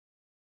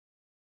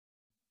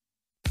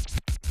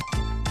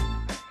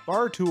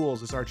Bar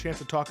Tools is our chance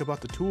to talk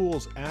about the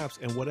tools, apps,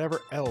 and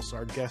whatever else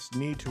our guests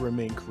need to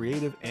remain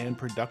creative and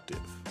productive.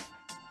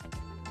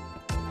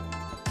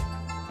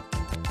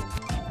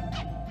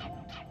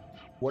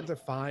 What are the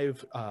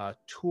 5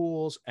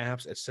 tools,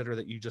 apps, etc.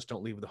 that you just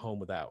don't leave the home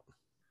without?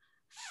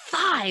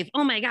 5.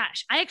 Oh my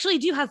gosh. I actually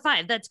do have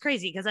 5. That's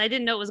crazy because I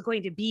didn't know it was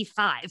going to be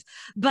 5.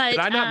 But did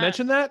I not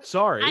mention that?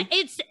 Sorry.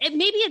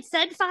 Maybe it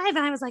said 5 and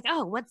I was like,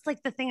 oh, what's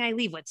like the thing I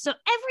leave with? So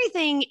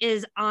everything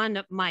is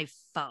on my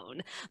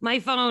phone. My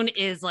phone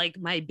is like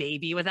my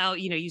baby. Without,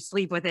 you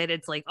sleep with it.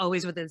 It's like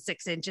always within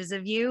 6 inches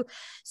of you.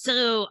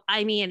 So,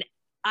 I mean,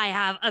 I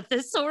have a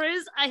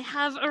thesaurus, I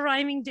have a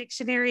rhyming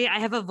dictionary, I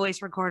have a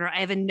voice recorder,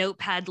 I have a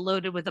notepad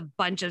loaded with a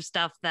bunch of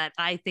stuff that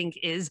I think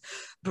is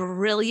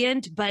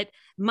brilliant, but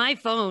my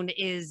phone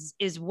is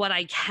what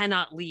I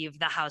cannot leave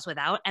the house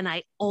without, and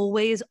I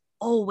always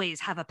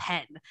have a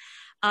pen.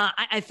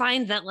 I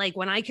find that like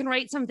when I can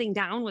write something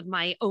down with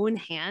my own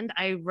hand,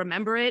 I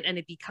remember it and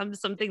it becomes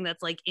something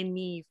that's like in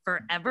me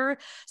forever.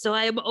 So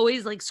I'm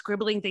always like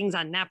scribbling things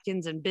on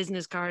napkins and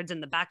business cards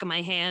in the back of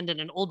my hand and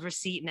an old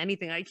receipt and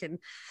anything I can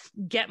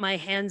get my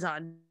hands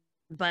on.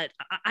 But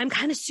I'm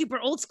kind of super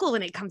old school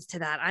when it comes to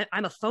that.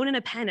 I'm a phone and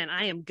a pen and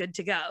I am good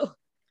to go.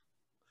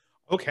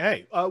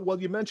 Okay. Well,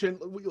 you mentioned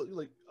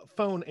like a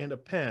phone and a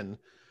pen.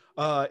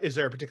 Is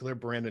there a particular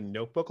brand of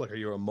notebook? Like, are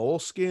you a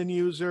Moleskine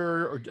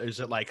user, or is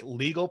it like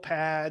legal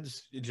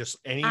pads? Just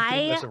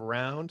anything that's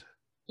around?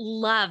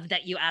 Love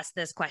that you asked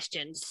this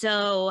question.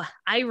 So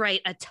I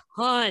write a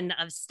ton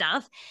of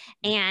stuff,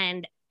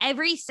 and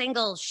every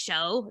single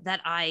show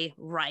that I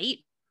write,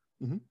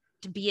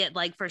 to be it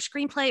like for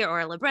screenplay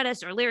or a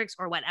librettist or lyrics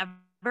or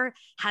whatever,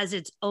 has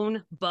its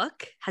own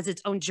book, has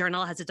its own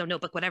journal, has its own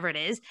notebook, whatever it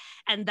is.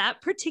 And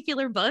that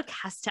particular book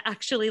has to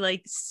actually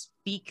like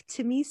speak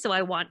to me. So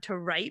I want to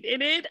write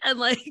in it and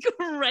like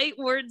write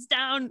words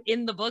down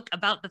in the book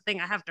about the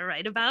thing I have to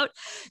write about.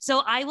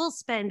 So I will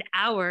spend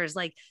hours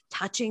like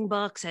touching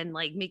books and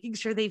like making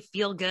sure they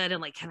feel good.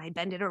 And like, can I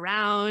bend it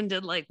around?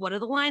 And like, what do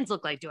the lines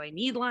look like? Do I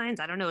need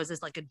lines? I don't know. Is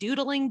this like a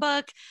doodling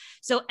book?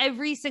 So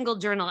every single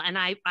journal, and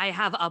I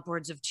have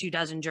upwards of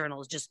 24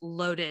 journals just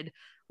loaded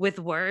with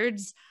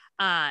words,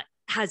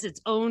 has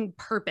its own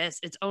purpose,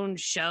 its own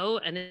show,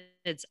 and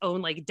its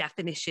own like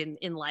definition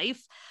in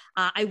life.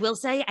 I will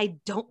say I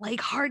don't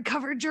like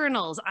hardcover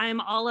journals. I'm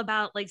all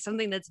about like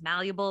something that's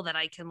malleable that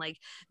I can like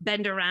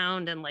bend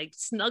around and like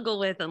snuggle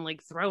with and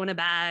like throw in a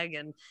bag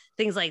and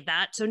things like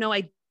that. So no,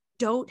 I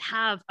don't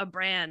have a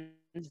brand.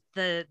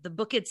 The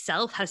book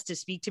itself has to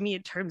speak to me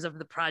in terms of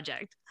the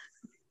project.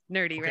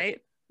 Nerdy, okay. Right?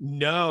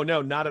 No,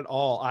 not at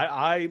all.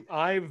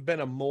 I've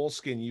been a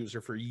Moleskine user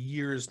for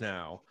years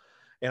now.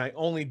 And I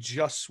only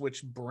just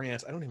switched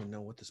brands. I don't even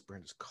know what this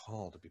brand is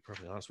called, to be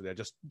perfectly honest with you. I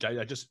just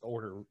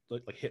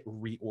like hit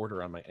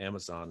reorder on my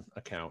Amazon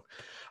account.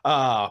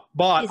 But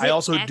I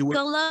also do it.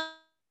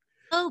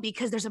 Oh,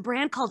 because there's a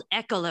brand called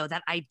Ecolo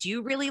that I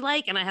do really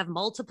like, and I have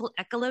multiple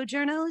Ecolo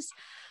journals,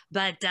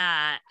 but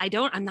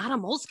I'm not a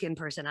Moleskine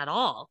person at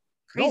all.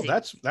 Crazy.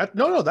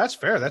 No, that's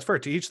fair. That's fair,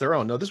 to each their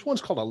own. No, this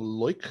one's called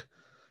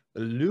a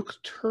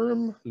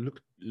Leuchtturm.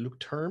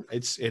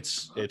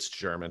 It's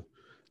German.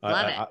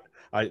 Love it.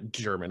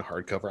 German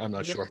hardcover. I'm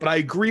not sure, but I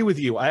agree with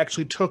you. I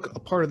actually took a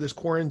part of this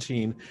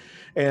quarantine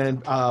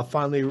and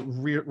finally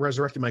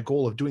resurrected my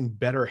goal of doing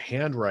better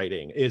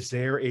handwriting. Is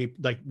there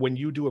when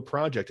you do a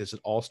project, does it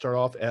all start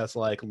off as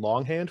like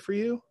longhand for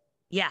you?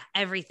 Yeah,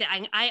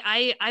 everything.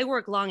 I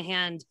work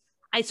longhand.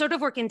 I sort of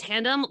work in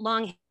tandem,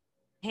 longhand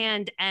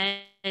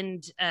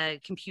and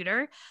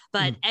computer,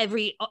 but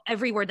every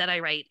word that I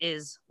write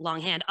is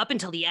longhand up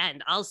until the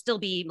end. I'll still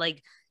be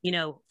like,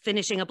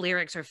 finishing up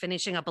lyrics or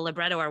finishing up a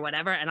libretto or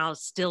whatever, and I'll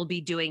still be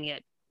doing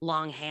it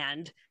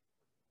longhand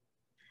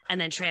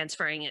and then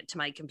transferring it to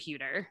my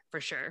computer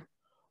for sure.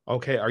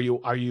 Okay. Are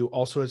you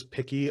also as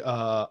picky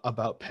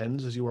about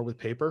pens as you are with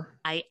paper?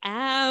 I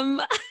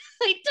am.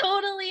 I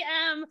totally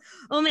am.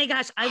 Oh my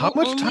gosh. How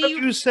much time do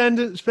you spend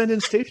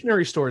in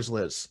stationery stores,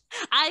 Liz?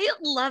 I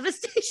love a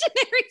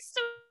stationery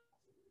store.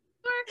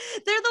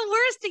 They're the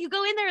worst. You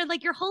go in there and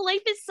like your whole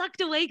life is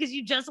sucked away because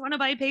you just want to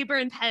buy paper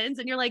and pens,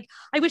 and you're like,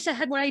 I wish I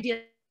had more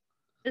ideas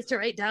to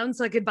write down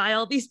so I could buy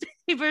all these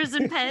papers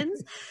and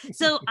pens.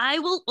 So I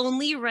will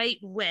only write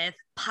with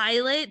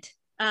Pilot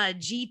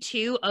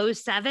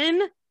G207.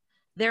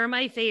 They're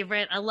my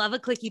favorite. I love a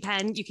clicky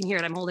pen. You can hear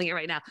it. I'm holding it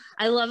right now.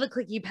 I love a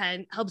clicky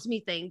pen. Helps me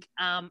think.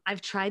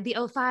 I've tried the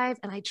 05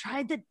 and I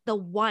tried the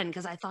 1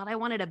 because I thought I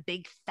wanted a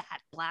big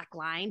fat black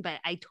line, but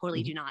I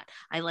totally do not.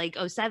 I like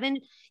 07.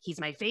 He's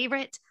my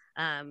favorite.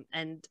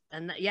 And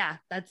yeah,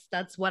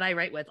 that's what I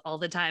write with all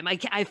the time.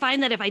 I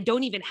find that if I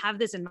don't even have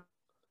this in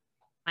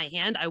my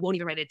hand, I won't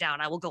even write it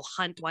down. I will go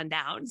hunt one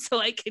down so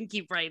I can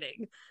keep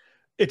writing.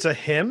 It's a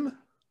hymn?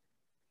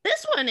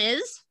 This one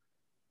is.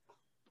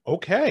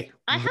 Okay.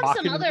 I have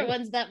some other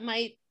ones that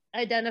might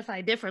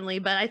identify differently,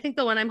 but I think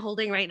the one I'm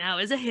holding right now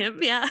is a hymn.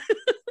 Yeah.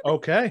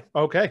 Okay.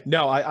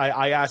 No,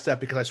 I asked that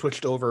because I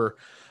switched over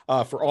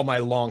for all my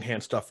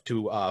longhand stuff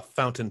to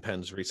fountain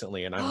pens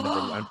recently, and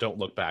I don't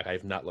look back. I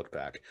have not looked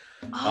back.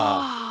 Do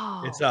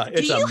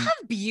you have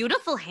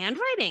beautiful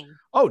handwriting?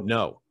 Oh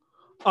no,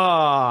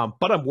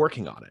 but I'm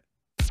working on it.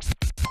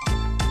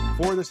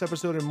 For this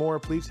episode and more,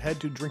 please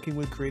head to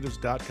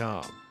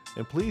drinkingwithcreatives.com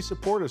and please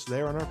support us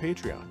there on our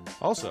Patreon.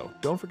 Also,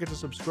 don't forget to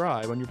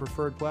subscribe on your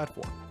preferred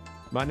platform.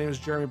 My name is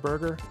Jeremy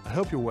Berger. I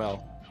hope you're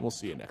well. We'll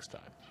see you next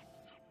time.